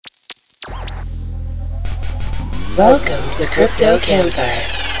Welcome to the Crypto Campfire.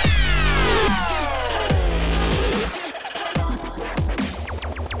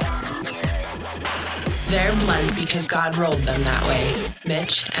 They're blunt because God rolled them that way.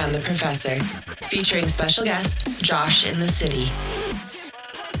 Mitch and the Professor. Featuring special guest, Josh in the City.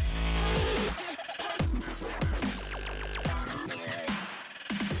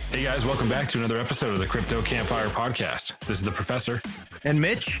 Hey guys, welcome back to another episode of the Crypto Campfire podcast. This is the Professor. And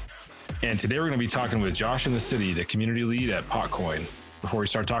Mitch. And today we're going to be talking with Josh in the City, the community lead at Potcoin. Before we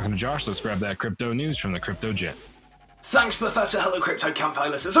start talking to Josh, let's grab that crypto news from the Crypto Gent. Thanks, Professor. Hello, Crypto Campfire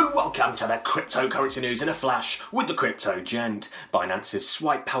listeners, and welcome to the cryptocurrency news in a flash with the Crypto Gent. Binance's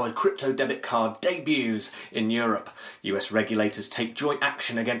swipe-powered crypto debit card debuts in Europe. US regulators take joint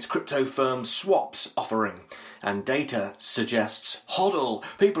action against crypto firm Swap's offering. And data suggests, hodl,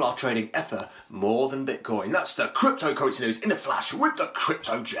 people are trading Ether more than Bitcoin. That's the cryptocurrency news in a flash with the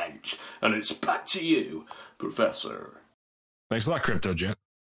Crypto Gent. And it's back to you, Professor. Thanks a lot, Crypto Gent.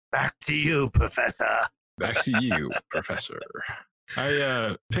 Back to you, Professor. Back to you, Professor.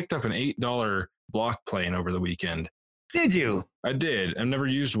 I picked up an $8 block plane over the weekend. Did you? I did. I've never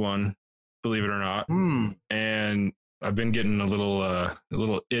used one, believe it or not. And I've been getting a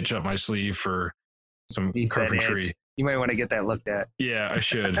little itch up my sleeve for some carpentry. You might want to get that looked at. Yeah, I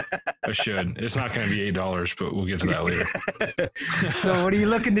should. It's not going to be $8, but we'll get to that later. So what are you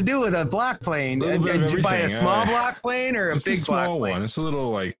looking to do with a block plane? Did you buy a small block plane or a big small block plane? one? It's a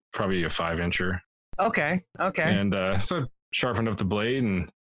little, probably a 5-incher. Okay. And so I sharpened up the blade and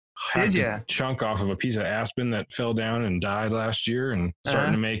Did you? a chunk off of a piece of aspen that fell down and died last year, and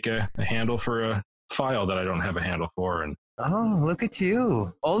starting to make a handle for a file that I don't have a handle for. And oh, look at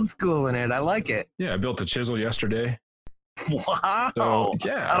you. Old school in it. I like it. yeah, I built a chisel yesterday. Wow. So,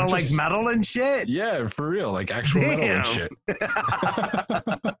 yeah. I don't like metal and shit. Yeah, for real. Like actual metal and shit.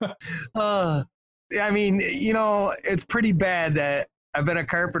 I mean, it's pretty bad that I've been a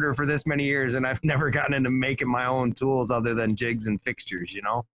carpenter for this many years and I've never gotten into making my own tools other than jigs and fixtures,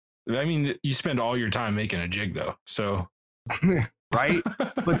 I mean, you spend all your time making a jig though. So right?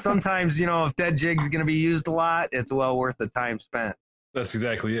 But sometimes, if that jig's going to be used a lot, it's well worth the time spent. That's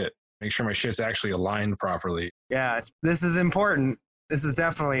exactly it. Make sure my shit's actually aligned properly. Yeah, this is important. This is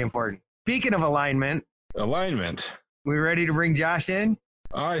definitely important. Speaking of alignment. We ready to bring Josh in?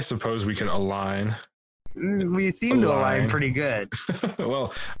 I suppose we could align. We seem to align pretty good.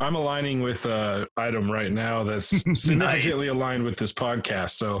 Well, I'm aligning with an item right now that's significantly aligned with this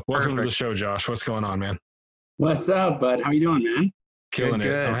podcast. So welcome to the show, Josh. What's going on, man? What's up, bud? How you doing, man? Killing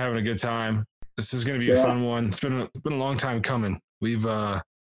it. I'm having a good time. This is going to be a fun one. It's been a long time coming. We've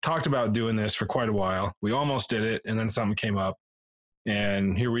talked about doing this for quite a while. We almost did it, and then something came up,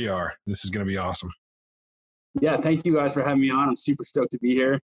 and here we are. This is going to be awesome. Yeah, thank you guys for having me on. I'm super stoked to be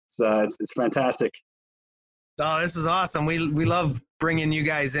here. It's fantastic. Oh, this is awesome. We love bringing you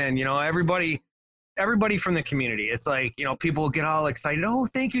guys in. Everybody from the community. It's like, people get all excited. Oh,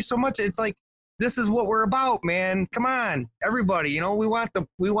 thank you so much. It's like, this is what we're about, man. Come on, everybody. We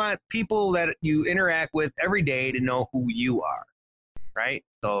want people that you interact with every day to know who you are, right?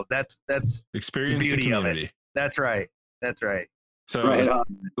 So that's experience the beauty the community. Of it. That's right. So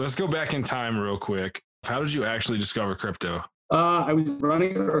let's go back in time real quick. How did you actually discover crypto? I was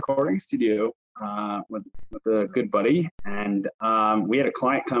running a recording studio with a good buddy, and we had a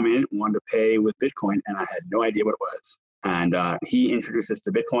client come in and wanted to pay with Bitcoin, and I had no idea what it was. And he introduced us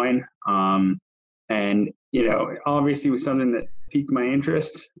to Bitcoin, and obviously it was something that piqued my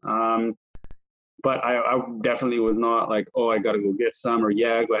interest. But I definitely was not like, oh, I got to go get some, or go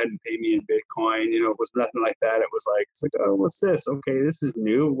ahead and pay me in Bitcoin. It was nothing like that. It was like, oh, what's this? Okay, this is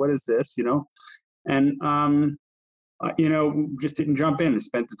new. What is this? And just didn't jump in and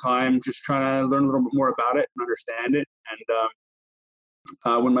spent the time just trying to learn a little bit more about it and understand it.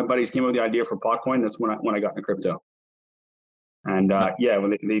 And when my buddies came up with the idea for Potcoin, that's when I got into crypto. And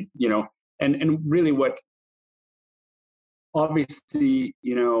when they and really what, obviously,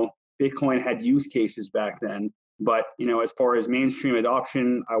 Bitcoin had use cases back then, but as far as mainstream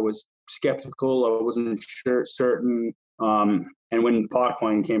adoption, I was skeptical. I wasn't certain. And when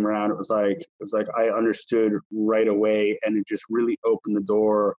Potcoin came around, it was like I understood right away, and it just really opened the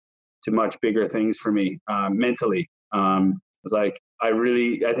door to much bigger things for me mentally. It was like I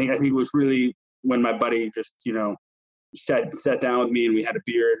think it was really when my buddy just sat down with me and we had a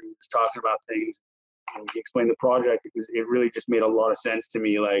beer and we was talking about things. And he explained the project because it really just made a lot of sense to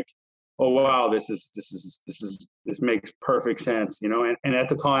me. Like, oh wow, this makes perfect sense, And at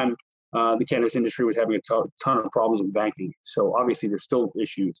the time, the cannabis industry was having a ton of problems with banking. So obviously there's still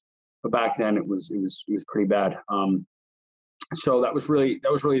issues, but back then it was pretty bad. So that was really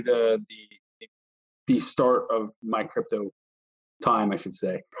the the start of my crypto time, I should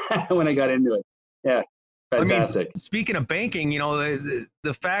say, when I got into it. Yeah, fantastic. I mean, speaking of banking, you know,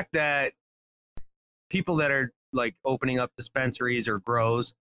 the fact that people that are like opening up dispensaries or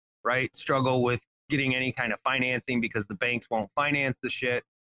grows, right, struggle with getting any kind of financing because the banks won't finance the shit.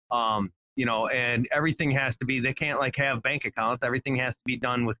 You know, and everything has to be, they can't like have bank accounts. Everything has to be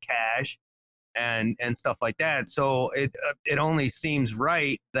done with cash and stuff like that. So it only seems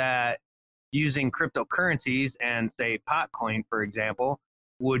right that using cryptocurrencies and say Potcoin, for example,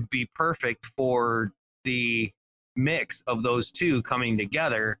 would be perfect for the mix of those two coming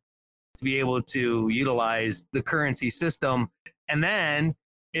together to be able to utilize the currency system. And then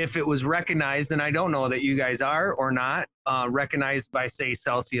if it was recognized, and I don't know that you guys are or not, recognized by, say,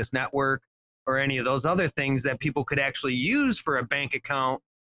 Celsius Network or any of those other things that people could actually use for a bank account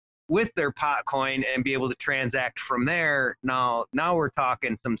with their Potcoin and be able to transact from there. Now we're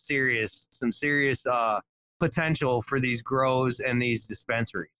talking some serious potential for these grows and these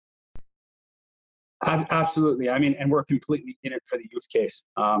dispensaries. Absolutely. I mean, and we're completely in it for the use case.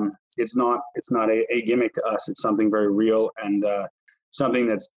 It's not a gimmick to us. It's something very real and something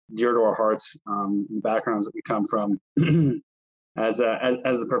that's dear to our hearts. The backgrounds that we come from, as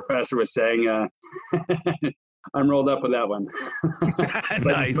the professor was saying, I'm rolled up with that one.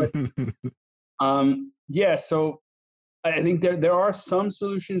 Nice. Yeah. So I think there are some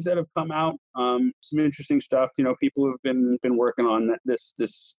solutions that have come out, some interesting stuff. You know, people have been working on this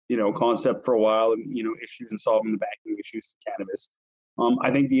concept for a while, and issues and solving the banking issues for cannabis.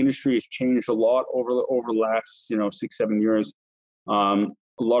 I think the industry has changed a lot over the last 6-7 years. A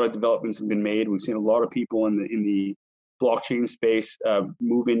lot of developments have been made. We've seen a lot of people in the blockchain space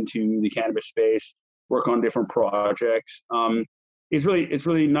move into the cannabis space, work on different projects. It's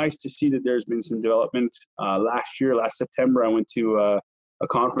really nice to see that there's been some development. Last September, I went to a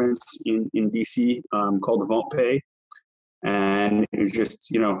conference in DC called Avant Pay, and it was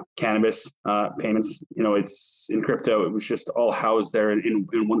just cannabis payments. It's in crypto. It was just all housed there in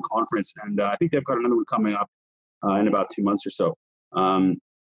one conference, and I think they've got another one coming up in about 2 months or so.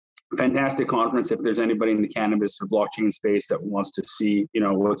 Fantastic conference. If there's anybody in the cannabis or blockchain space that wants to see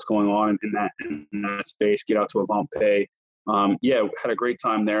what's going on in that space, get out to Avant Pay. Yeah, had a great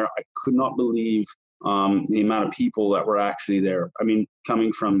time there. I could not believe the amount of people that were actually there. I mean,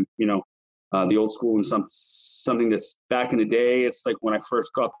 coming from the old school and something that's back in the day. It's like when I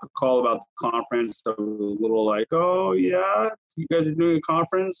first got the call about the conference, I was a little like, oh yeah, you guys are doing a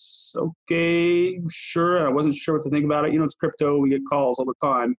conference? Okay, sure. I wasn't sure what to think about it. It's crypto. We get calls all the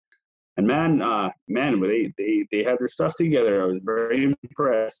time. And man, they had their stuff together. I was very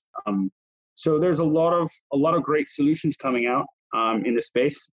impressed. So there's a lot of great solutions coming out in this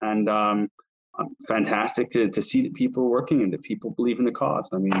space, and fantastic to see that people are working and that people believe in the cause.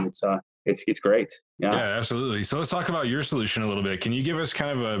 I mean, it's great. Yeah, absolutely. So let's talk about your solution a little bit. Can you give us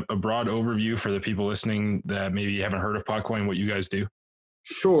kind of a broad overview for the people listening that maybe haven't heard of Potcoin, what you guys do?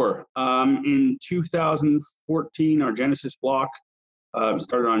 Sure. In 2014, our Genesis block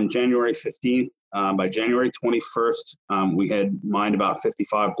started on January 15th. By January 21st, we had mined about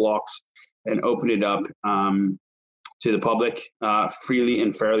 55 blocks and opened it up to the public, freely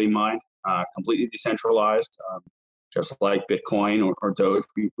and fairly mined, completely decentralized, just like Bitcoin or Doge.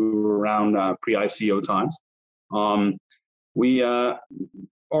 We were around pre-ICO times.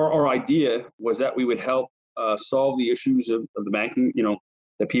 Our idea was that we would help solve the issues of the banking,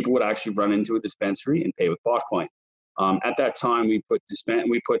 that people would actually run into a dispensary and pay with Potcoin. At that time, we put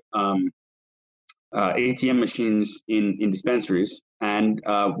ATM machines in dispensaries, and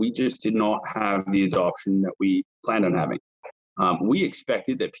we just did not have the adoption that we planned on having. We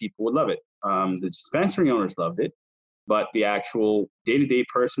expected that people would love it. The dispensary owners loved it, but the actual day-to-day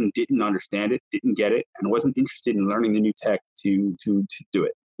person didn't understand it, didn't get it, and wasn't interested in learning the new tech to do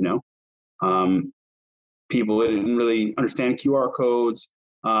it. People didn't really understand QR codes.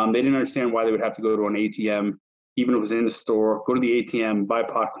 They didn't understand why they would have to go to an ATM, even if it was in the store, go to the ATM, buy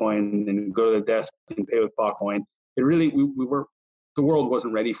Potcoin, and go to the desk and pay with Potcoin. It really, the world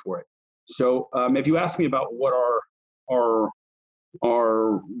wasn't ready for it. So if you ask me about what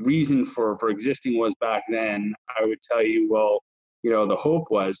our reason for existing was back then, I would tell you, well, the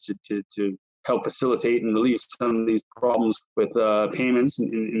hope was to help facilitate and relieve some of these problems with payments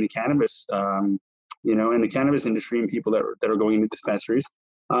in the cannabis, in the cannabis industry and people that are going into dispensaries.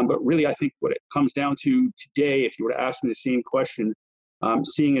 But really, I think what it comes down to today, if you were to ask me the same question,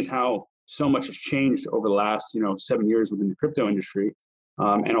 seeing as how so much has changed over the last 7 years within the crypto industry,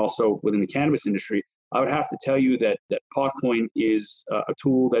 and also within the cannabis industry, I would have to tell you that Potcoin is a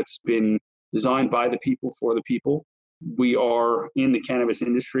tool that's been designed by the people for the people. we are in the cannabis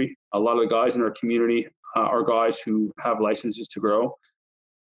industry. A lot of the guys in our community are guys who have licenses to grow.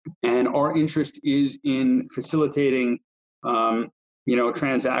 And our interest is in facilitating,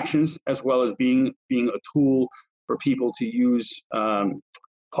 transactions, as well as being a tool for people to use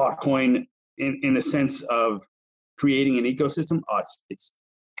Potcoin in the sense of creating an ecosystem. It's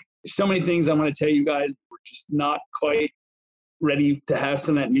so many things I want to tell you guys. We're just not quite ready to have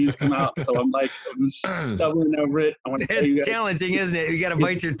some of that news come out. So I'm stumbling over it. I want to tell you guys, challenging, isn't it? You got to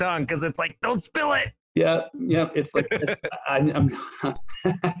bite your tongue because it's like, don't spill it. Yeah. It's like I'm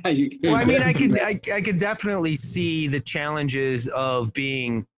well, I mean, I could definitely see the challenges of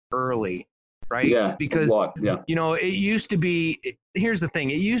being early, right? Yeah, because yeah. it used to be. Here's the thing: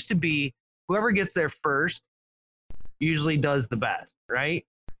 it used to be whoever gets there first usually does the best, right?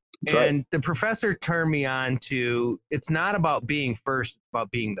 That's and right. the professor turned me on to it's not about being first, it's about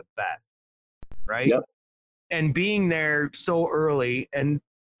being the best, right? Yep. And being there so early, and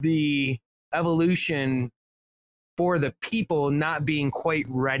the evolution for the people not being quite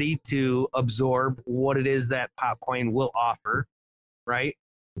ready to absorb what it is that Potcoin will offer, right?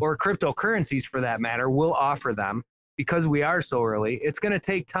 Or cryptocurrencies for that matter will offer them, because we are so early. It's going to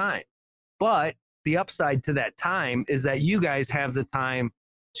take time. But the upside to that time is that you guys have the time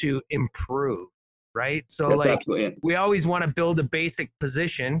to improve, right? So That's we always want to build a basic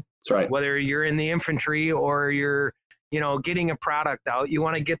position. That's right. Whether you're in the infantry or you're getting a product out, you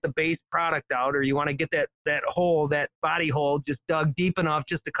want to get the base product out, or you want to get that hole, that body hole just dug deep enough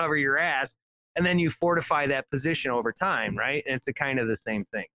just to cover your ass, and then you fortify that position over time, right? And it's a kind of the same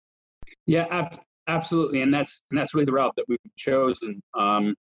thing. Yeah, absolutely. And that's really the route that we've chosen.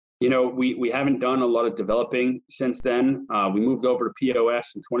 We haven't done a lot of developing since then. We moved over to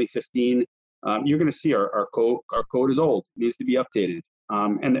POS in 2015. You're going to see our code is old. It needs to be updated.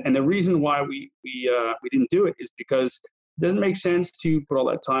 And the reason why we didn't do it is because it doesn't make sense to put all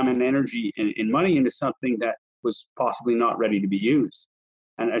that time and energy and money into something that was possibly not ready to be used.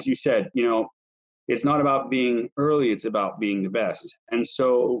 And as you said, it's not about being early, it's about being the best. And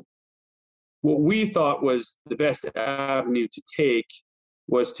so what we thought was the best avenue to take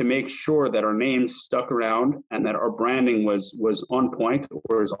was to make sure that our names stuck around and that our branding was on point,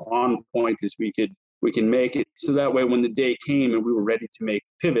 or as on point as we can make it. So that way, when the day came and we were ready to make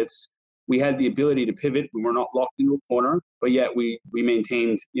pivots, we had the ability to pivot. We were not locked into a corner, but yet we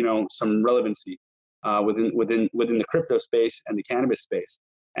maintained, some relevancy within the crypto space and the cannabis space.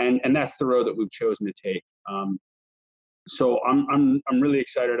 And that's the road that we've chosen to take. So I'm really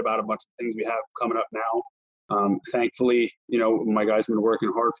excited about a bunch of things we have coming up now. Thankfully, my guys have been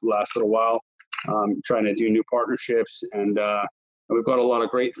working hard for the last little while, trying to do new partnerships, and we've got a lot of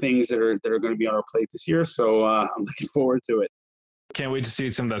great things that are going to be on our plate this year. So I'm looking forward to it. Can't wait to see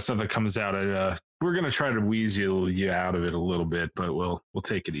some of that stuff that comes out. We're going to try to weasel you out of it a little bit, but we'll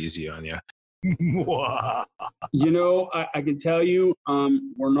take it easy on you. I can tell you,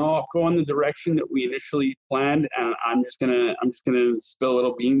 we're not going the direction that we initially planned, and I'm just gonna spill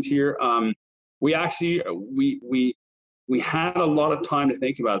little beans here. We actually we had a lot of time to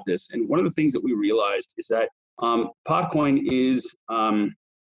think about this, and one of the things that we realized is that Potcoin is an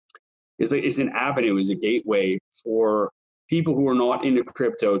avenue, is a gateway for people who are not into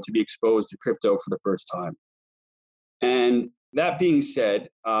crypto to be exposed to crypto for the first time. And that being said,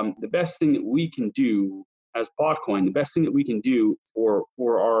 the best thing that we can do as Potcoin, the best thing that we can do for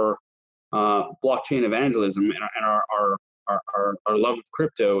our blockchain evangelism and our love of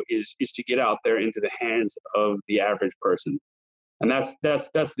crypto is to get out there into the hands of the average person, and that's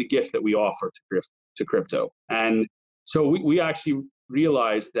the gift that we offer to crypto. And so we actually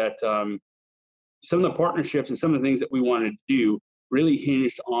realized that some of the partnerships and some of the things that we wanted to do really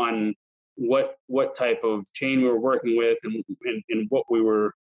hinged on what type of chain we were working with and what we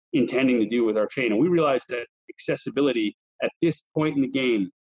were intending to do with our chain. And we realized that accessibility at this point in the game,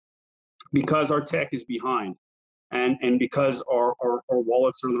 because our tech is behind and because our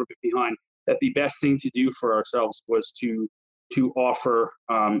wallets are a little bit behind, that the best thing to do for ourselves was to offer,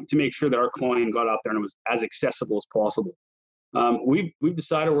 to make sure that our coin got out there and it was as accessible as possible. We've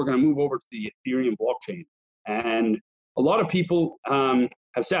decided we're going to move over to the Ethereum blockchain. And a lot of people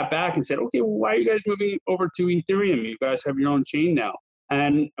have sat back and said, okay, well, why are you guys moving over to Ethereum? You guys have your own chain now.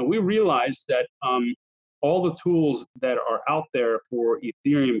 And we realized that all the tools that are out there for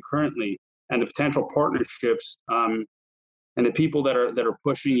Ethereum currently, and the potential partnerships and the people that are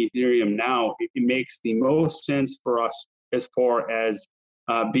pushing Ethereum now, it makes the most sense for us as far as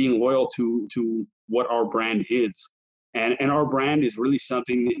being loyal to what our brand is. And our brand is really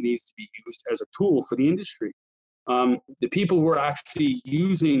something that needs to be used as a tool for the industry. The people who are actually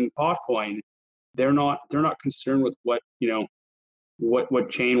using Potcoin they're not concerned with what, what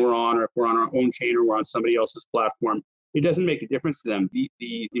chain we're on, or if we're on our own chain or we're on somebody else's platform. It doesn't make a difference to them.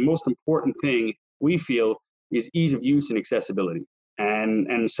 The most important thing we feel is ease of use and accessibility.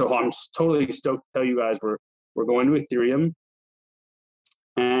 And so I'm totally stoked to tell you guys we're going to Ethereum,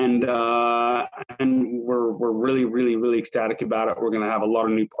 and we're really, really, really ecstatic about it. We're going to have a lot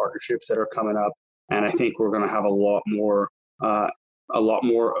of new partnerships that are coming up, and I think we're going to have a lot more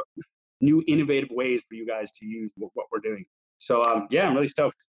new innovative ways for you guys to use what we're doing. So yeah, I'm really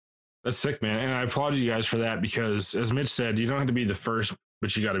stoked. That's sick, man. And I applaud you guys for that, because as Mitch said, you don't have to be the first,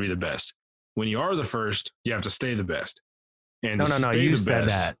 but you got to be the best. When you are the first, you have to stay the best. And no, you said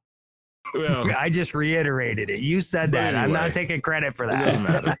best, that. Well, I just reiterated it. You said that. Anyway, I'm not taking credit for that. It doesn't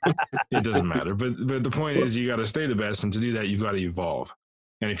matter. It doesn't matter. But the point is, you got to stay the best, and to do that, you've got to evolve.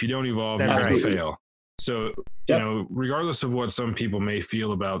 And if you don't evolve, you're going to fail. So, regardless of what some people may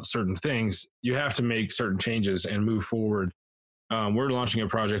feel about certain things, you have to make certain changes and move forward. We're launching a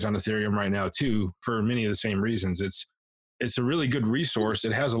project on Ethereum right now too, for many of the same reasons. It's a really good resource.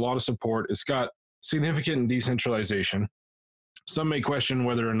 It has a lot of support. It's got significant decentralization. Some may question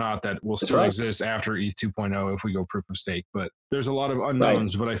whether or not that will still exist after ETH 2.0 if we go proof of stake, but there's a lot of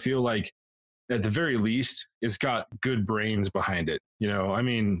unknowns. But I feel like at the very least, it's got good brains behind it. I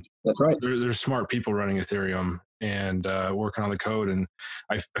mean, that's right. There's smart people running Ethereum and working on the code, and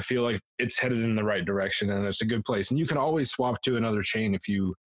I feel like it's headed in the right direction, and it's a good place. And you can always swap to another chain if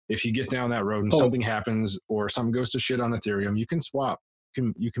you get down that road and something happens or something goes to shit on Ethereum. You can swap.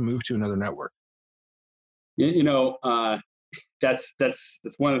 You can move to another network. That's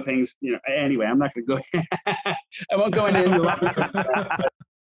one of the things. Anyway, I'm not going to go. I won't go into it.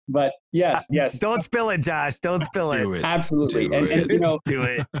 But yes. Don't spill it, Josh. Don't spill it. Absolutely. And do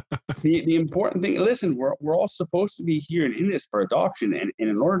it. The important thing, listen, we're all supposed to be here and in this for adoption. And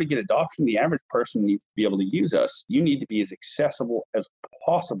in order to get adoption, the average person needs to be able to use us. You need to be as accessible as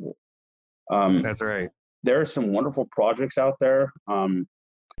possible. That's right. There are some wonderful projects out there.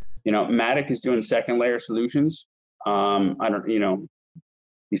 Matic is doing second layer solutions.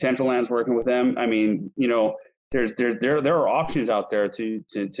 Decentraland's working with them. I mean, there are options out there to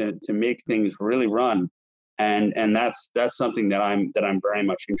make things really run, and that's something that I'm very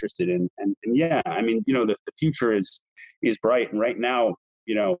much interested in. And yeah, I mean, the future is bright, and right now,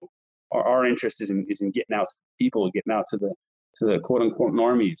 our interest is in getting out to people, getting out to the quote unquote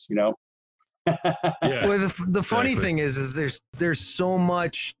normies. Yeah. Well, the funny thing is there's so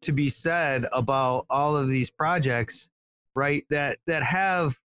much to be said about all of these projects, right? That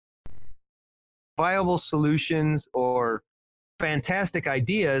have viable solutions or fantastic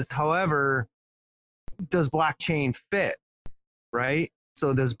ideas. However, does blockchain fit, right?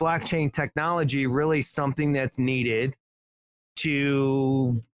 So does blockchain technology really something that's needed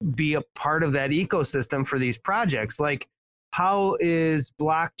to be a part of that ecosystem for these projects? Like, how is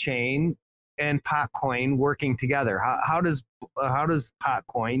blockchain and Potcoin working together? How does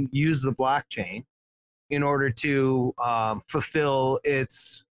Potcoin use the blockchain in order to fulfill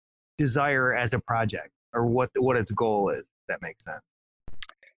its desire as a project, or what its goal is? If that makes sense.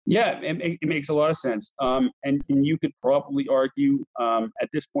 Yeah, it makes a lot of sense. And you could probably argue at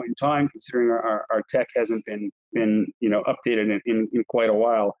this point in time, considering our tech hasn't been updated in quite a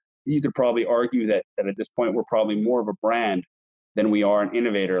while, you could probably argue that at this point we're probably more of a brand than we are an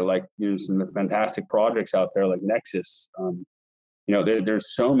innovator. Like, some fantastic projects out there like Nexus.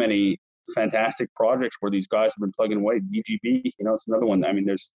 There's so many fantastic projects where these guys have been plugging away. VGB, it's another one. I mean,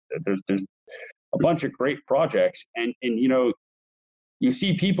 there's a bunch of great projects, and you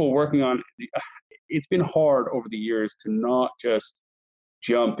see people working on. It's been hard over the years to not just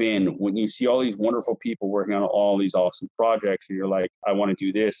jump in when you see all these wonderful people working on all these awesome projects, and you're like, I want to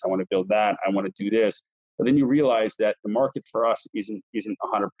do this, I want to build that, I want to do this. But then you realize that the market for us isn't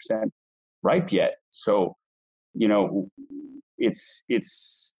 100% ripe yet. So, it's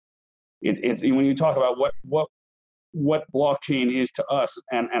when you talk about what blockchain is to us,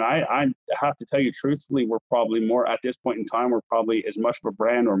 and I have to tell you truthfully, we're probably more at this point in time, we're probably as much of a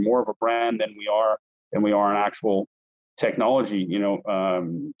brand or more of a brand than we are an actual technology,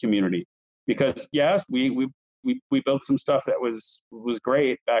 community. Because yes, we built some stuff that was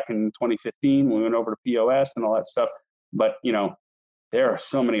great back in 2015. We went over to POS and all that stuff. But there are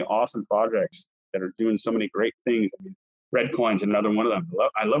so many awesome projects that are doing so many great things. I mean, Redcoin's another one of them.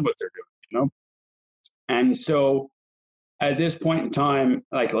 I love what they're doing. And so at this point in time,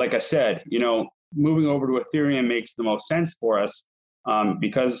 like I said, moving over to Ethereum makes the most sense for us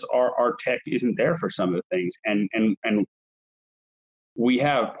because our tech isn't there for some of the things. And we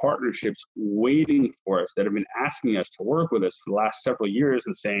have partnerships waiting for us that have been asking us to work with us for the last several years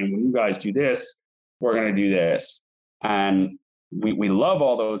and saying, when you guys do this, we're going to do this. And we love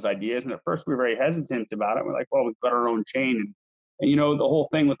all those ideas. And at first we were very hesitant about it. We're like, well, we've got our own chain. And you know, the whole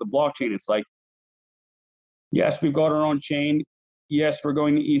thing with the blockchain, it's like, yes, we've got our own chain. Yes, we're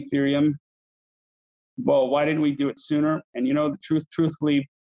going to Ethereum. Well, why didn't we do it sooner? And you know, the truthfully,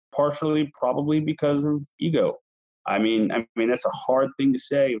 partially probably because of ego. I mean, that's a hard thing to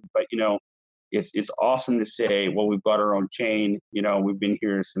say, but you know, it's awesome to say, well, we've got our own chain. You know, we've been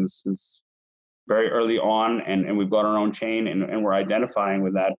here since very early on, and we've got our own chain, and we're identifying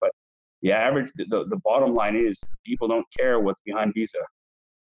with that. But the bottom line is people don't care what's behind Visa.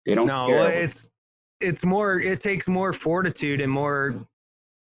 They don't care. It's more, it takes more fortitude and more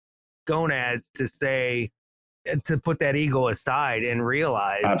gonads to say, to put that ego aside and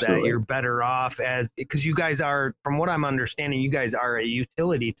realize that you're better off because you guys are, from what I'm understanding, you guys are a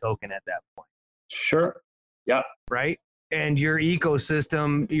utility token at that point. Sure. Yeah. Right. And your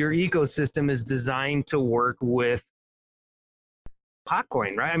ecosystem is designed to work with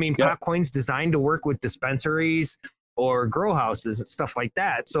Potcoin, right? I mean, Potcoin's designed to work with dispensaries or grow houses and stuff like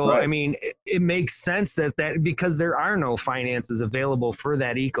that. So, I mean, it makes sense that because there are no finances available for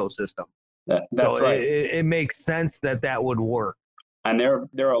that ecosystem. That's right. It makes sense that would work. And there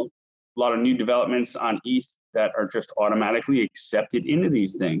are a lot of new developments on ETH that are just automatically accepted into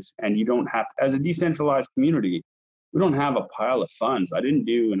these things. And you don't have to, as a decentralized community, we don't have a pile of funds. I didn't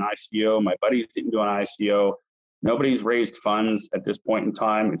do an ICO. My buddies didn't do an ICO. Nobody's raised funds at this point in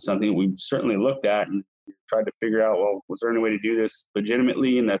time. It's something we've certainly looked at and tried to figure out, well, was there any way to do this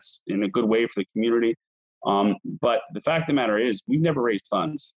legitimately and that's in a good way for the community? But the fact of the matter is, we've never raised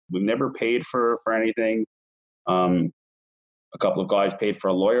funds. We've never paid for anything. A couple of guys paid for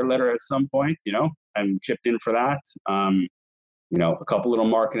a lawyer letter at some point, you know, and chipped in for that. You know, a couple little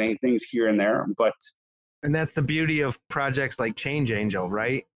marketing things here and there, but. And that's the beauty of projects like Change Angel,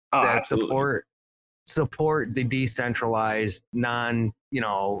 right? Oh, that absolutely. support the decentralized, ICO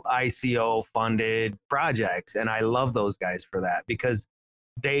funded projects. And I love those guys for that because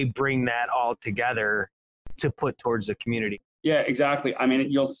they bring that all together to put towards the community. Yeah, exactly. I mean,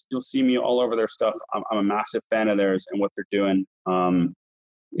 you'll see me all over their stuff. I'm a massive fan of theirs and what they're doing.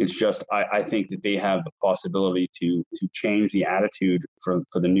 It's just I think that they have the possibility to change the attitude for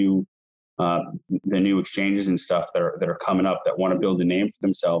the new exchanges and stuff that are coming up that want to build a name for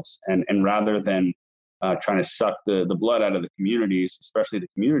themselves, and rather than trying to suck the blood out of the communities, especially the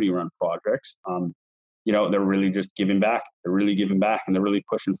community-run projects, you know, they're really just giving back. They're really giving back, and they're really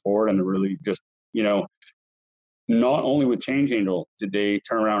pushing forward, and they're really just, you know, not only with Change Angel did they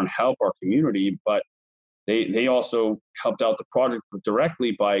turn around and help our community, but they also helped out the project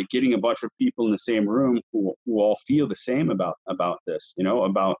directly by getting a bunch of people in the same room who all feel the same about this, you know,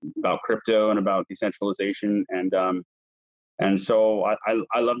 about crypto and about decentralization, and so I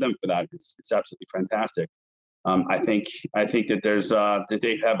love them for that. It's absolutely fantastic. I think that there's that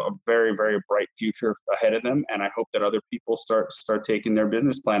they have a very, very bright future ahead of them, and I hope that other people start taking their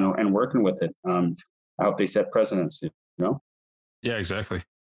business plan and working with it. I hope they set precedents, you know? Yeah, exactly.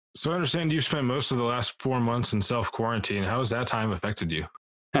 So I understand you've spent most of the last 4 months in self-quarantine. How has that time affected you?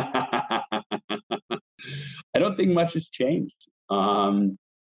 I don't think much has changed.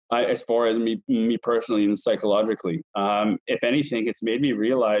 As far as me personally and psychologically, if anything, it's made me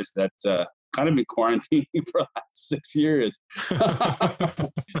realize that kind of been quarantining for the last 6 years.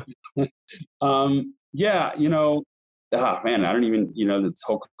 Yeah, you know, man, I don't even, you know, this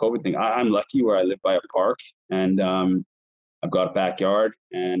whole COVID thing. I'm lucky where I live by a park, and I've got a backyard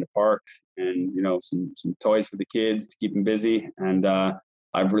and a park, and you know, some toys for the kids to keep them busy. And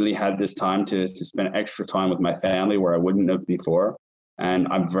I've really had this time to spend extra time with my family where I wouldn't have before, and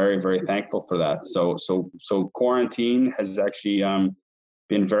I'm very, very thankful for that. So quarantine has actually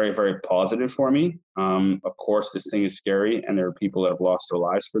been very, very positive for me. Of course, this thing is scary, and there are people that have lost their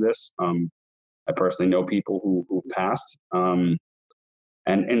lives for this. I personally know people who've passed,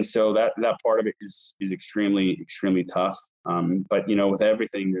 and so that part of it is extremely, extremely tough. But you know, with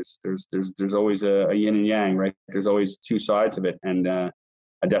everything, there's always a yin and yang, right? There's always two sides of it, and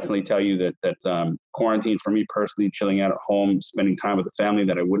I definitely tell you that quarantine for me personally, chilling out at home, spending time with the family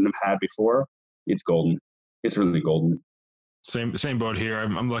that I wouldn't have had before, it's golden. It's really golden. Same boat here.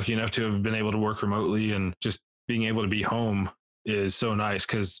 I'm lucky enough to have been able to work remotely, and just being able to be home is so nice.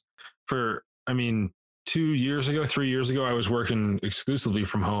 Because 3 years ago, I was working exclusively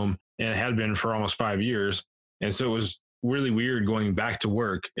from home, and had been for almost 5 years. And so it was really weird going back to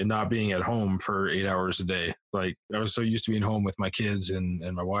work and not being at home for 8 hours a day. Like, I was so used to being home with my kids and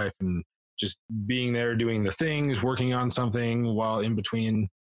my wife, and just being there, doing the things, working on something while in between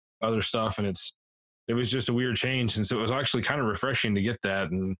other stuff. And it was just a weird change. And so it was actually kind of refreshing to get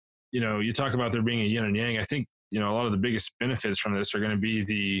that. And, you talk about there being a yin and yang. I think, a lot of the biggest benefits from this are going to be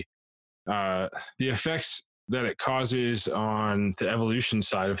the effects that it causes on the evolution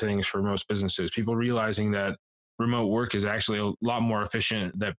side of things for most businesses. People realizing that remote work is actually a lot more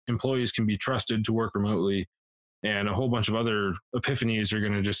efficient, that employees can be trusted to work remotely, and a whole bunch of other epiphanies are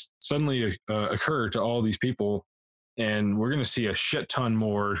going to just suddenly occur to all these people. And we're going to see a shit ton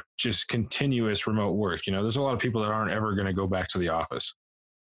more just continuous remote work. There's a lot of people that aren't ever going to go back to the office.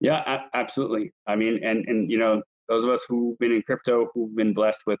 Yeah, absolutely. I mean, and those of us who've been in crypto, who've been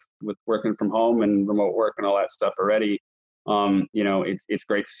blessed with working from home and remote work and all that stuff already, it's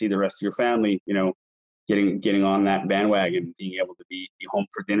great to see the rest of your family, getting on that bandwagon, being able to be home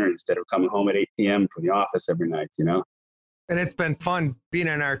for dinner instead of coming home at 8 p.m. for the office every night, And it's been fun being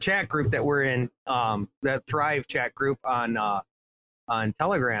in our chat group that we're in, that Thrive chat group on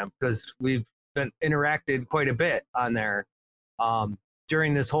Telegram, because we've been interacted quite a bit on there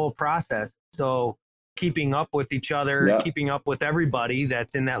during this whole process. So keeping up with each other, keeping up with everybody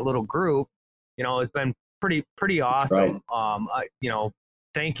that's in that little group, has been pretty awesome. Right.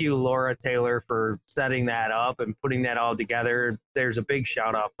 Thank you, Laura Taylor, for setting that up and putting that all together. There's a big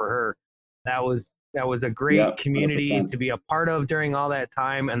shout out for her. That was a great community 100%. To be a part of during all that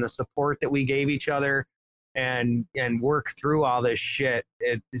time, and the support that we gave each other and work through all this shit.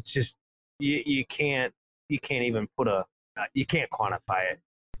 It's just, you can't even you can't quantify it.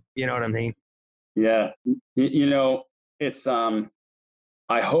 You know what I mean? Yeah. It's,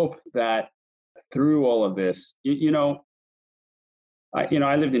 I hope that through all of this,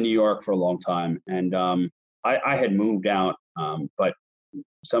 I lived in New York for a long time, and I had moved out, but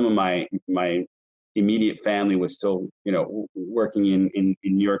some of my immediate family was still, working in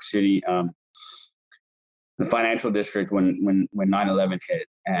New York City, the financial district when 9/11 hit,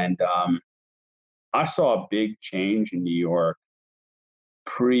 and I saw a big change in New York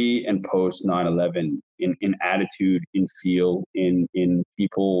pre and post 9/11 in attitude, in feel, in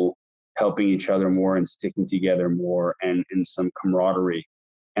people helping each other more and sticking together more, and in some camaraderie.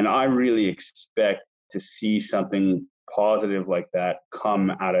 And I really expect to see something positive like that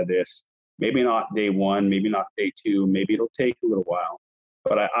come out of this. Maybe not day one, maybe not day two, maybe it'll take a little while,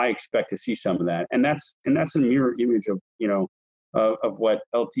 but I expect to see some of that. And that's a mirror image of, of what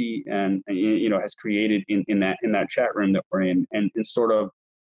LT and has created in that chat room that we're in, and sort of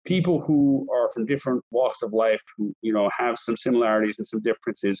people who are from different walks of life, who have some similarities and some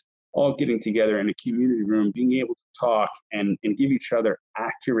differences, all getting together in a community room, being able to talk and give each other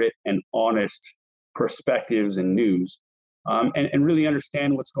accurate and honest perspectives and news, and really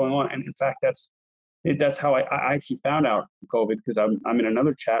understand what's going on. And in fact, that's how I actually found out COVID, because I'm in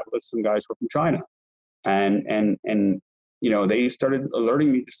another chat with some guys who are from China, and they started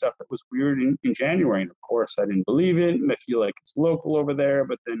alerting me to stuff that was weird in January. And of course, I didn't believe it, and I feel like it's local over there.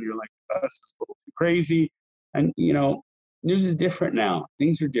 But then you're like, this is a little too crazy. And news is different now.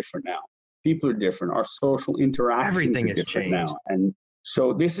 Things are different now. People are different. Our social interactions Everything are has different changed now. And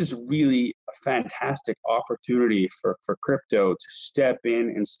so this is really a fantastic opportunity for crypto to step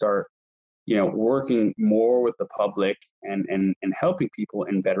in and start, working more with the public and helping people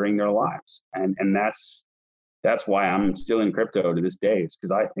and bettering their lives. And that's why I'm still in crypto to this day. It's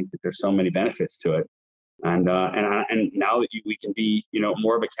because I think that there's so many benefits to it. And now that we can be,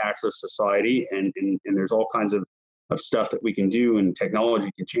 more of a cashless society, and there's all kinds of stuff that we can do, and technology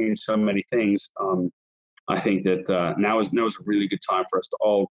can change so many things. I think that now is a really good time for us to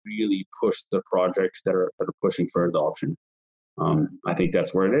all really push the projects that are pushing for adoption. I think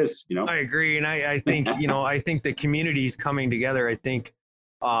that's where it is. I agree, and I think I think the community is coming together. I think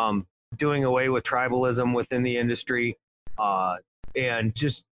doing away with tribalism within the industry, and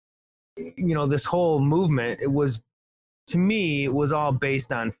just this whole movement, to me, it was all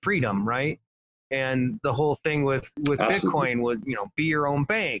based on freedom, right? And the whole thing with Bitcoin was, be your own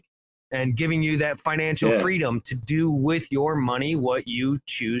bank, and giving you that financial freedom to do with your money what you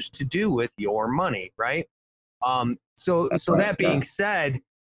choose to do with your money, right? So that being said,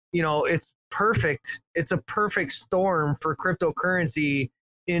 it's perfect. It's a perfect storm for cryptocurrency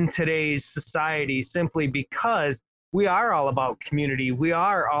in today's society, simply because we are all about community. We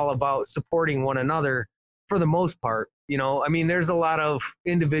are all about supporting one another for the most part. There's a lot of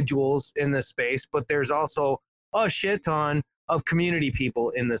individuals in this space, but there's also a shit ton of community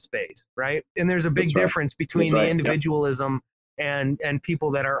people in this space, right? And there's a big difference between the individualism and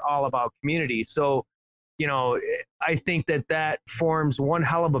people that are all about community. So, I think that forms one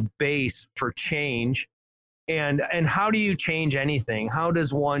hell of a base for change. And how do you change anything? How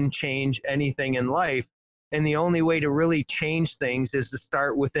does one change anything in life? And the only way to really change things is to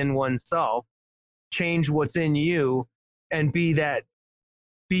start within oneself, change what's in you, and be that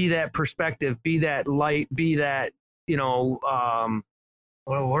perspective, be that light, be that, what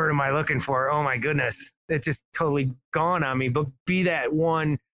word am I looking for? Oh my goodness. It's just totally gone on me, but be that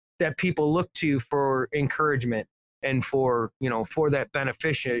one that people look to for encouragement and for, for that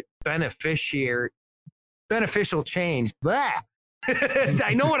beneficial change. Blah.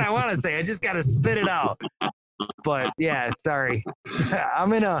 I know what I want to say. I just got to spit it out. But yeah, sorry.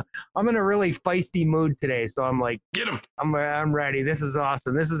 I'm in a really feisty mood today, so I'm like, get him. I'm ready. This is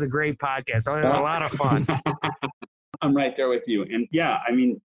awesome. This is a great podcast. I'm having a lot of fun. I'm right there with you. And yeah, I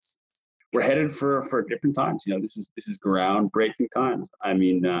mean, we're headed for different times. This is groundbreaking times. I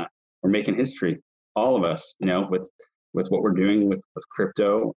mean, we're making history, all of us. With what we're doing with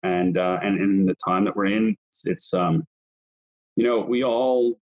crypto and in the time that we're in, it's we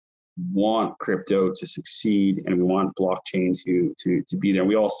all want crypto to succeed, and we want blockchain to be there.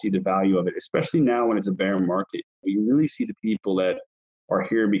 We all see the value of it, especially now when it's a bear market. You really see the people that are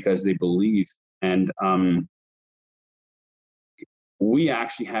here because they believe. And we're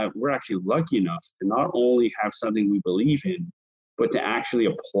actually lucky enough to not only have something we believe in, but to actually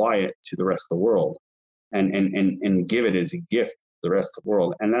apply it to the rest of the world and give it as a gift to the rest of the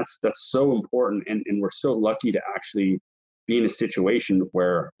world. And that's so important. And we're so lucky to actually be in a situation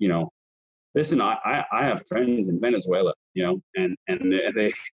where, listen, I have friends in Venezuela, and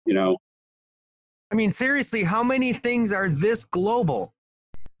they, I mean, seriously, how many things are this global?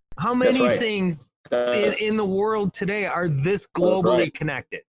 How many things in the world today are this globally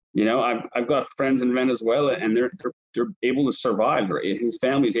connected? I've got friends in Venezuela, and they're able to survive. His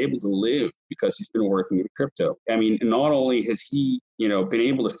family's able to live because he's been working with crypto. I mean, and not only has he, been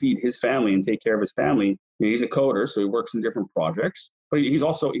able to feed his family and take care of his family. He's a coder, so he works in different projects. But he's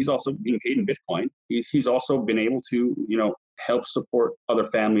also being paid in Bitcoin. He's also been able to, help support other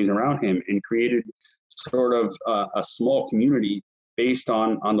families around him, and created sort of a small community based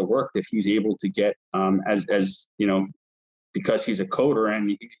on the work that he's able to get as because he's a coder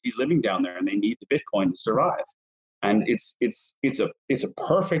and he's living down there, and they need the Bitcoin to survive. And it's a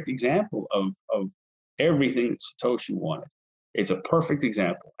perfect example of everything that Satoshi wanted. It's a perfect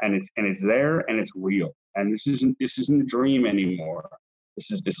example, and it's there, and it's real. And this isn't a dream anymore.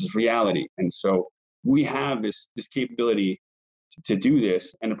 This is reality. And so we have this capability to do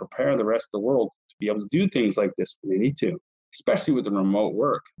this and to prepare the rest of the world to be able to do things like this when they need to, especially with the remote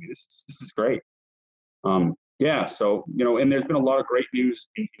work. I mean, this is great. Yeah, so and there's been a lot of great news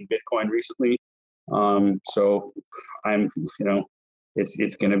in Bitcoin recently. So I'm,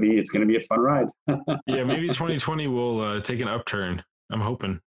 it's gonna be a fun ride. Yeah, maybe 2020 will take an upturn. I'm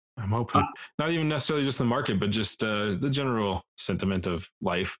hoping. Not even necessarily just the market, but just the general sentiment of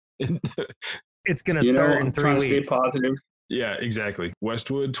life. It's gonna start in 3 weeks. Stay positive. Yeah, exactly.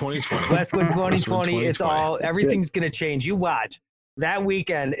 Westwood 2020. Westwood 2020. It's all. Everything's gonna change. You watch. That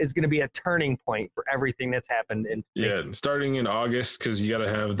weekend is going to be a turning point for everything that's happened. Starting in August, because you got to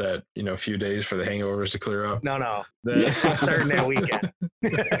have that, few days for the hangovers to clear up. No. Starting that weekend.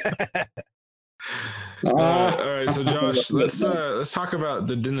 All right, so Josh, let's talk about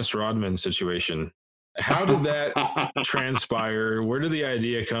the Dennis Rodman situation. How did that transpire? Where did the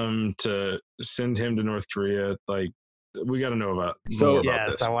idea come to send him to North Korea? Like, we got to know about.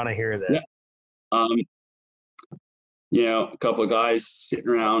 Yes, I want to hear that. Yeah. A couple of guys sitting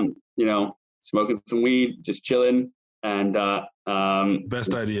around, smoking some weed, just chilling. And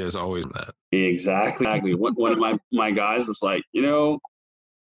best idea is always that. Exactly. One of my guys was like, we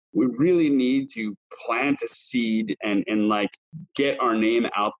really need to plant a seed and like get our name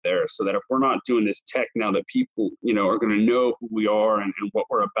out there, so that if we're not doing this tech now, that people, are going to know who we are and what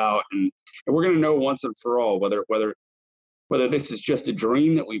we're about. And we're going to know once and for all, whether this is just a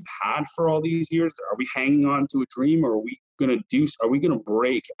dream that we've had for all these years. Are we hanging on to a dream, or are we going to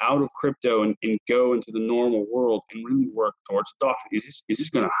break out of crypto and go into the normal world and really work towards adoption? Is this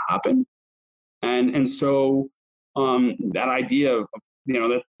going to happen? And so that idea of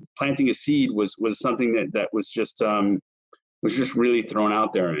that planting a seed was something that was just really thrown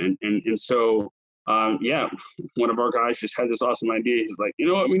out there. And so one of our guys just had this awesome idea. He's like,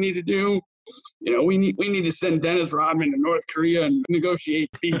 what we need to do? We need to send Dennis Rodman to North Korea and negotiate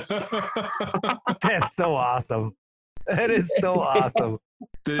peace. That's so awesome. That is so awesome.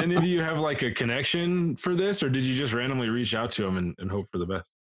 Did any of you have like a connection for this, or did you just randomly reach out to him and hope for the best?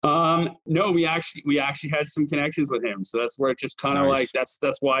 No, we actually had some connections with him. So that's where it just kind of like, that's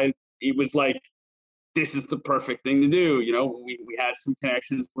why it was like, this is the perfect thing to do. We had some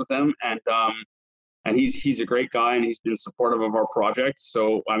connections with them, and and he's a great guy, and he's been supportive of our project.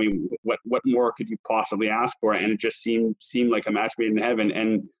 So I mean, what more could you possibly ask for? And it just seemed like a match made in heaven.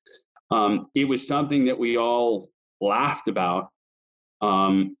 And it was something that we all laughed about,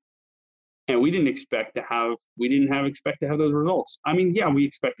 and we didn't expect to have those results. I mean, yeah, we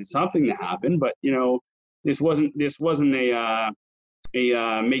expected something to happen, but this wasn't a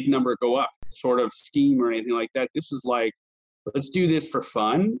make number go up sort of scheme or anything like that. This is like, let's do this for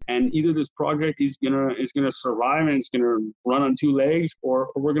fun, and either this project is gonna survive and it's gonna run on two legs, or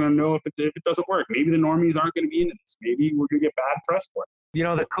we're gonna know if it doesn't work. Maybe the normies aren't gonna be into this. Maybe we're gonna get bad press for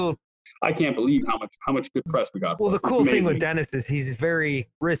it. I can't believe how much good press we got. Well, the cool thing with Dennis is he's very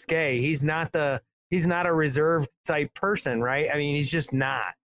risque. He's not a reserved type person, right? I mean, he's just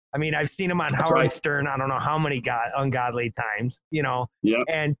not. I mean, I've seen him on Howard Stern, I don't know how many ungodly times,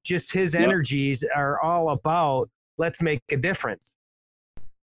 and just his energies are all about, let's make a difference.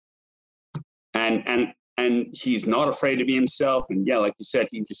 And he's not afraid to be himself. And yeah, like you said,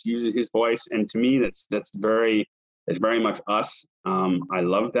 he just uses his voice. And to me, that's very much us. I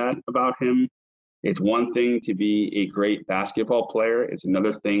love that about him. It's one thing to be a great basketball player. It's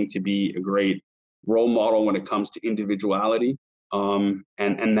another thing to be a great role model when it comes to individuality.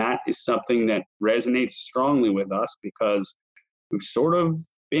 And that is something that resonates strongly with us, because we've sort of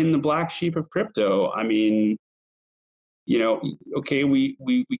been the black sheep of crypto. I mean, okay, we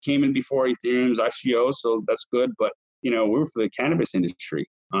came in before Ethereum's ICO, so that's good, but we were for the cannabis industry.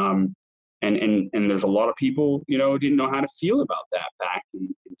 And there's a lot of people, didn't know how to feel about that back in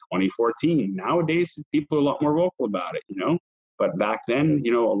 2014. Nowadays, people are a lot more vocal about it, But back then,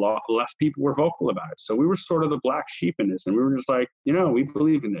 a lot less people were vocal about it. So we were sort of the black sheep in this, and we were just like, we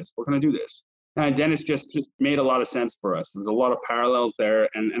believe in this. We're going to do this. And Dennis just made a lot of sense for us. There's a lot of parallels there,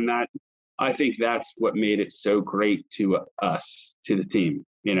 and that, I think that's what made it so great to us, to the team.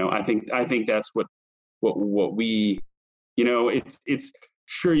 I think that's what we, it's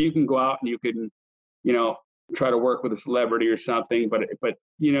sure, you can go out and you can, try to work with a celebrity or something, but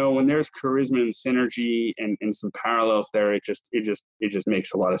when there's charisma and synergy and some parallels there, it just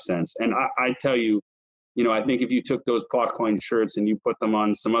makes a lot of sense. And I tell you, I think if you took those Potcoin shirts and you put them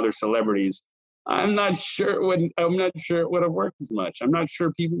on some other celebrities, I'm not sure it would have worked as much. I'm not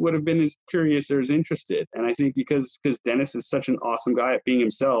sure people would have been as curious or as interested. And I think because Dennis is such an awesome guy at being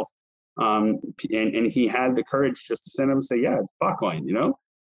himself, and he had the courage just to send him and say, yeah, it's Potcoin,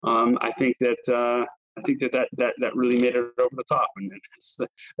 I think that really made it over the top, and that's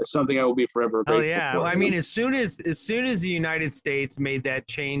something I will be forever grateful for. Well, I mean, as soon as the United States made that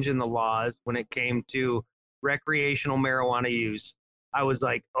change in the laws when it came to recreational marijuana use, I was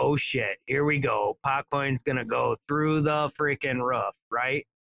like, oh shit, here we go. Potcoin's gonna go through the freaking roof, right?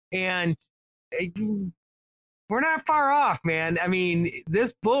 And we're not far off, man. I mean,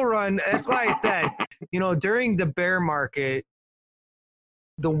 this bull run, that's why I said, during the bear market,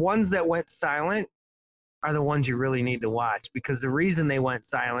 the ones that went silent are the ones you really need to watch, because the reason they went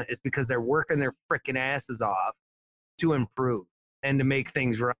silent is because they're working their freaking asses off to improve and to make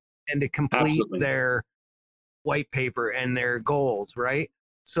things right and to complete their white paper and their goals, right?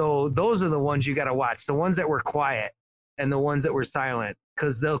 So those are the ones you got to watch, the ones that were quiet and the ones that were silent,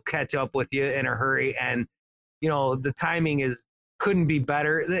 because they'll catch up with you in a hurry. And, the timing couldn't be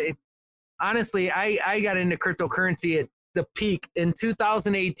better. Honestly, I got into cryptocurrency at the peak in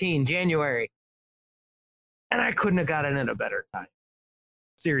 2018, January. And I couldn't have gotten at a better time.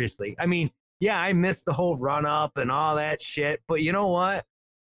 Seriously. I mean, yeah, I missed the whole run up and all that shit. But you know what?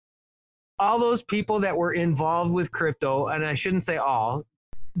 All those people that were involved with crypto, and I shouldn't say all,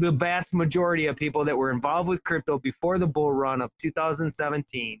 the vast majority of people that were involved with crypto before the bull run of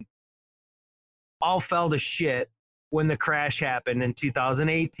 2017 all fell to shit when the crash happened in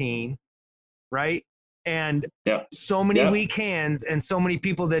 2018, right? And so many weak hands and so many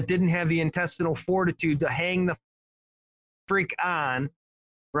people that didn't have the intestinal fortitude to hang the freak on,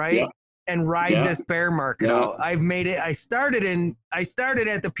 right? And ride this bear market out. I've made it. I started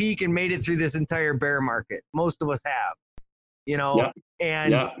at the peak and made it through this entire bear market. Most of us have,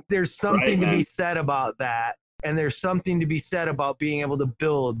 and there's something to be said about that. And there's something to be said about being able to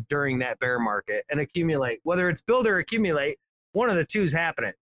build during that bear market and accumulate. Whether it's build or accumulate, one of the two is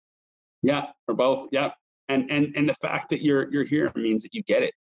happening. Yeah, or both. Yeah, and the fact that you're here means that you get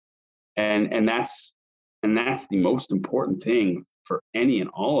it, and that's the most important thing for any and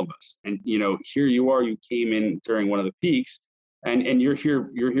all of us. And here you are. You came in during one of the peaks, and you're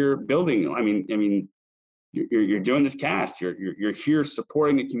here building. I mean, you're doing this cast. You're here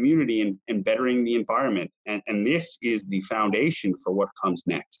supporting the community and bettering the environment. And this is the foundation for what comes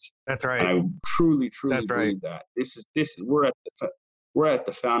next. That's right. And I truly believe that. This is we're at we're at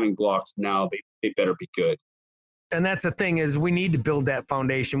the founding blocks now. They better be good. And that's the thing is we need to build that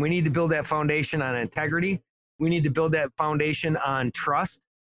foundation. We need to build that foundation on integrity. We need to build that foundation on trust,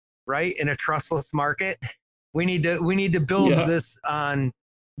 right? In a trustless market. We need to build this on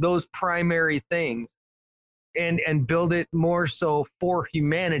those primary things and build it more so for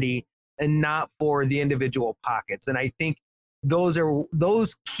humanity and not for the individual pockets. And I think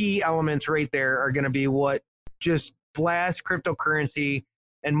those key elements right there are going to be what just blast cryptocurrency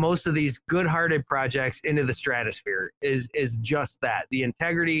and most of these good-hearted projects into the stratosphere is just that, the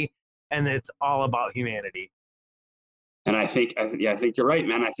integrity, and it's all about humanity. And I think you're right,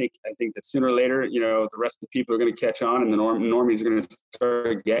 man. I think that sooner or later, the rest of the people are going to catch on, and the normies are going to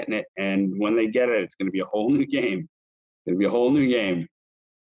start getting it. And when they get it, it's going to be a whole new game. It's going to be a whole new game.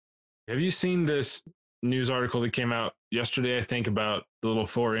 Have you seen this news article that came out yesterday, I think, about the little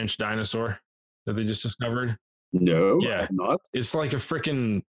 4-inch dinosaur that they just discovered? No, yeah, I'm not. It's like a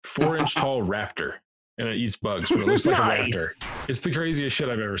freaking 4-inch tall raptor, and it eats bugs, but it looks like a raptor. It's the craziest shit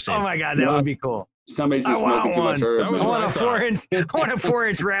I've ever seen. Oh my God, that would be cool. Somebody's been smoking too much herb. I want a 4-inch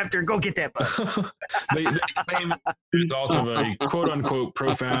raptor. Go get that bug. they claim the result of a quote unquote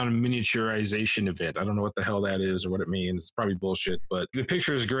profound miniaturization event. I don't know what the hell that is or what it means. It's probably bullshit, but the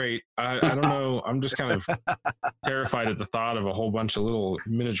picture is great. I don't know. I'm just kind of terrified at the thought of a whole bunch of little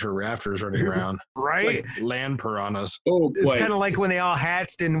miniature raptors running around. Right? It's like land piranhas. Oh, boy. It's kind of like when they all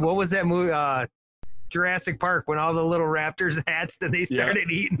hatched in, what was that movie? Jurassic Park, when all the little raptors hatched and they started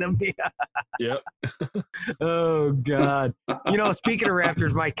eating them. Yep. Oh God. Speaking of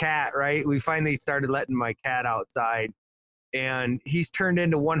raptors, my cat, right? We finally started letting my cat outside, and he's turned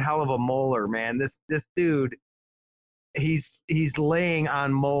into one hell of a molar, man. This dude, he's laying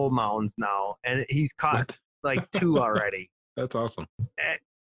on mole mounds now, and he's caught like 2 already. That's awesome.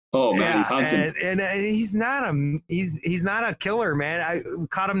 Oh man, he's hunting. And he's not a killer, man. I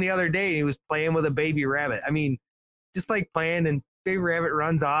caught him the other day, and he was playing with a baby rabbit. I mean, just like playing, and baby rabbit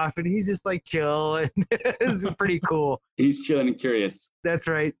runs off, and he's just like chill, and it's pretty cool. He's chilling and curious. That's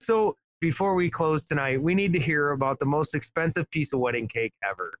right. So before we close tonight, we need to hear about the most expensive piece of wedding cake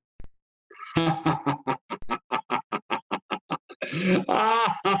ever.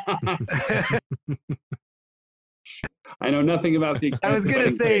 I know nothing about the I was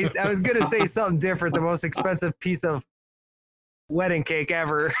gonna say something different. The most expensive piece of wedding cake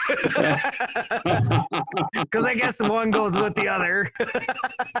ever, because I guess one goes with the other.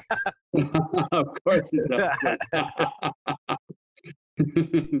 Of course it does.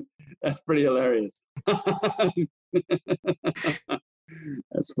 That's pretty hilarious.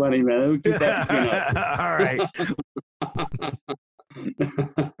 That's funny, man. We'll keep that between us. All right.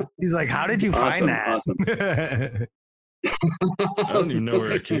 He's like, "How did you find that?" Awesome. I don't even know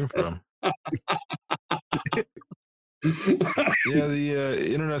where it came from. Yeah,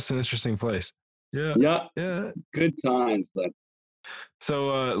 the internet's an interesting place. Yeah. Good times, but.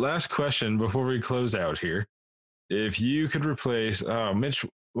 So, last question before we close out here: if you could replace, Mitch,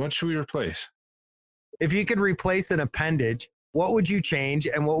 what should we replace? If you could replace an appendage, what would you change,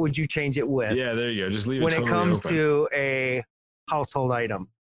 and what would you change it with? Yeah, there you go. Just leave it when totally it comes open. to a household item.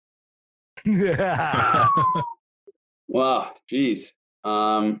 Wow, geez.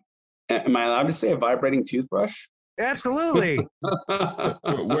 Am I allowed to say a vibrating toothbrush? Absolutely. But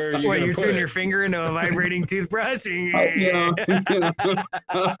where are you What, you put turn it? your finger into a vibrating toothbrush?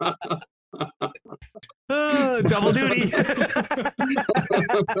 Oh, double duty.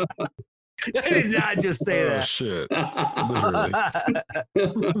 I did not just say Oh that. shit! Literally.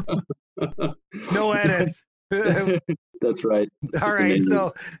 No edits. That's right. All right. Amazing.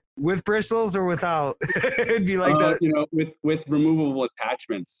 So, with bristles or without? It'd be like that. With removable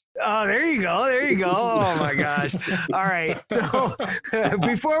attachments. Oh, there you go. There you go. Oh my gosh. All right. So,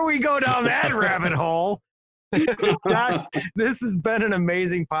 before we go down that rabbit hole, Josh, this has been an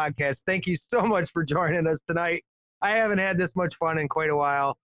amazing podcast. Thank you so much for joining us tonight. I haven't had this much fun in quite a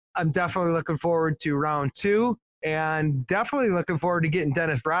while. I'm definitely looking forward to round 2, and definitely looking forward to getting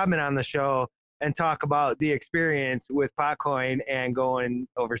Dennis Rodman on the show and talk about the experience with Potcoin and going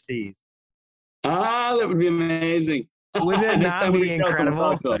overseas. That would be amazing. Would it not be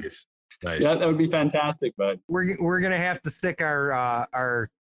incredible? Nice. Yeah, that would be fantastic, bud. We're gonna have to stick our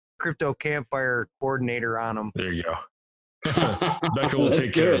crypto campfire coordinator on them. There you go. Becca will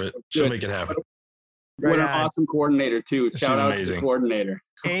take care of it. She'll make it happen. What an awesome coordinator too. Shout out to the coordinator.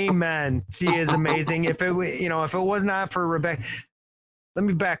 Amen. She is amazing. If it was not for Rebecca, let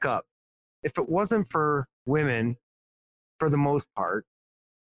me back up. If it wasn't for women, for the most part,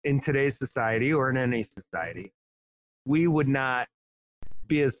 in today's society or in any society, we would not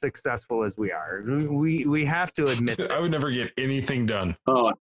be as successful as we are. We have to admit that. I would never get anything done.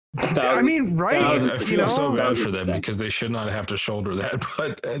 Oh, I mean, right? I feel so bad for 1,000%. them because they should not have to shoulder that,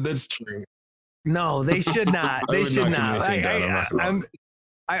 but that's true. No, they should not. I They would should not get not. anything done, I'm not gonna lie.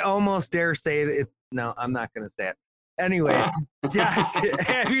 I almost dare say that. No, I'm not going to say it. Anyways, Josh,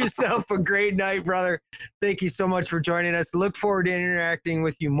 have yourself a great night, brother. Thank you so much for joining us. Look forward to interacting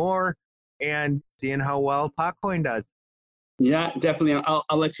with you more and seeing how well Potcoin does. Yeah, definitely.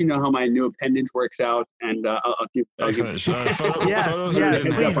 I'll let you know how my new appendage works out, and I'll give. Excellent. Yes, Photos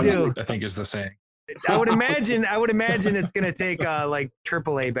please do. I think is the saying. I would imagine it's going to take like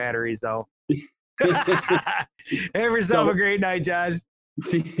AAA batteries, though. Have yourself a great night, Josh.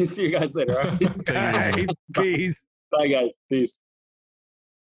 See you guys later. All right? Take it easy, man. Peace. Bye, guys. Peace.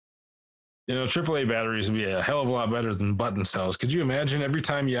 You know, AAA batteries would be a hell of a lot better than button cells. Could you imagine every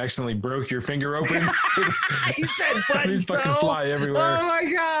time you accidentally broke your finger open? He said button They'd fucking cell. fly everywhere. Oh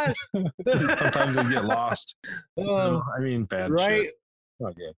my god. Sometimes they get lost. Oh, I mean, bad right. shit.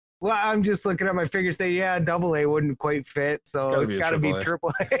 Not good. Well, I'm just looking at my fingers. Say, yeah, AA wouldn't quite fit, so Gotta it's be a got to be AAA.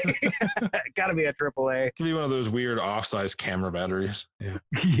 AAA. Got to be a AAA. It could be one of those weird off-size camera batteries. Yeah.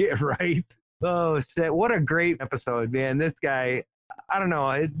 Yeah, right. Oh shit! What a great episode, man. This guy, I don't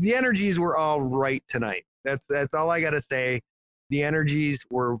know. The energies were all right tonight. That's all I got to say. The energies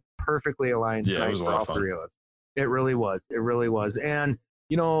were perfectly aligned Yeah, it tonight was a for lot all of fun. three of us. It really was. It really was. And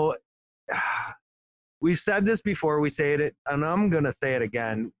you know, we've said this before. We say it, and I'm gonna say it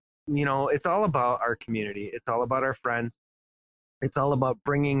again. You know, it's all about our community. It's all about our friends. It's all about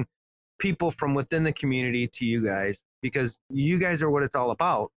bringing people from within the community to you guys, because you guys are what it's all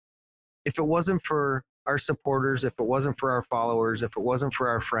about. If it wasn't for our supporters, if it wasn't for our followers, if it wasn't for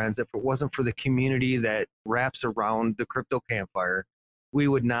our friends, if it wasn't for the community that wraps around the crypto campfire, we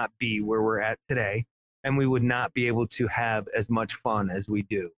would not be where we're at today, and we would not be able to have as much fun as we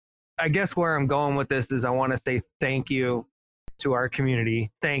do. I guess where I'm going with this is I want to say thank you to our community.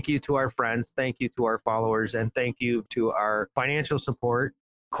 Thank you to our friends. Thank you to our followers. And thank you to our financial support,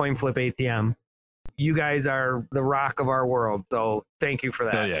 CoinFlip ATM. You guys are the rock of our world. So thank you for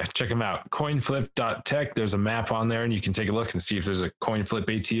that. Yeah. Check them out. Coinflip.tech. There's a map on there and you can take a look and see if there's a CoinFlip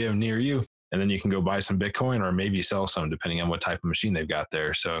ATM near you. And then you can go buy some Bitcoin or maybe sell some depending on what type of machine they've got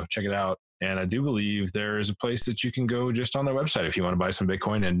there. So check it out. And I do believe there is a place that you can go just on their website if you want to buy some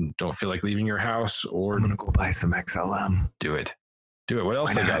Bitcoin and don't feel like leaving your house, or I'm going to go buy some XLM. do it. What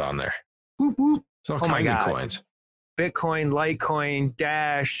else they got on there? Whoop, whoop. It's all kinds of coins. Bitcoin, Litecoin,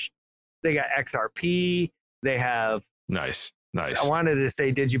 Dash. They got XRP. They have. Nice. I wanted to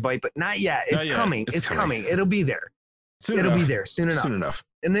say Digibite, but not yet. It's coming. It's coming. It'll be there. It'll be there soon enough.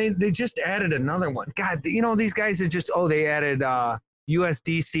 And they just added another one. God, you know, these guys are just, they added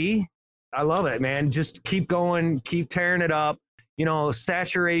USDC. I love it, man. Just keep going, keep tearing it up. You know,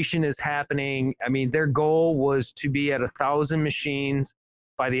 saturation is happening. I mean, their goal was to be at 1,000 machines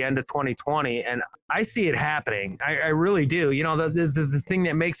by the end of 2020. And I see it happening. I really do. You know, the thing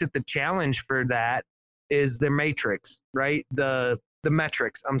that makes it the challenge for that is the matrix, right? The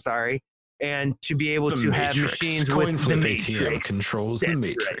metrics, I'm sorry. And to be able to have machines with the matrix. ATM controls the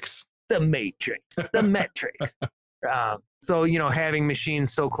matrix. Right. The matrix. The metrics. So, you know, having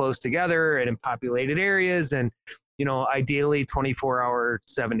machines so close together and in populated areas and, you know, ideally 24-hour,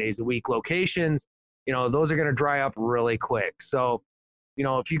 7 days a week locations, you know, those are going to dry up really quick. So, you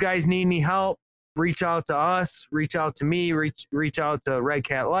know, if you guys need any help, reach out to us, reach out to me, reach out to Red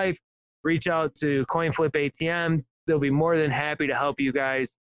Cat Life, reach out to CoinFlip ATM. They'll be more than happy to help you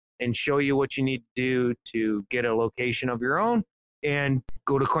guys and show you what you need to do to get a location of your own. And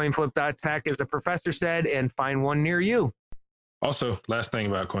go to coinflip.tech, as the professor said, and find one near you. Also, last thing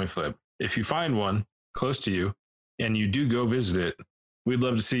about CoinFlip, if you find one close to you and you do go visit it, we'd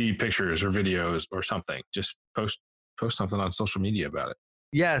love to see pictures or videos or something. Just post something on social media about it.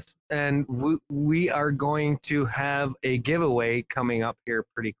 Yes, and we are going to have a giveaway coming up here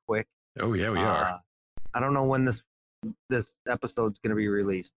pretty quick. Oh yeah, we are. I don't know when this episode's going to be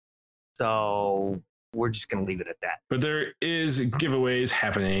released, so we're just going to leave it at that. But there is giveaways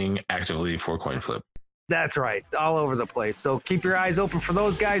happening actively for CoinFlip. That's right, all over the place. So keep your eyes open for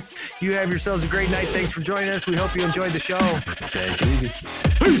those guys. You have yourselves a great night. Thanks for joining us. We hope you enjoyed the show. Take it easy.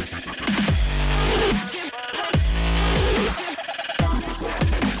 Peace.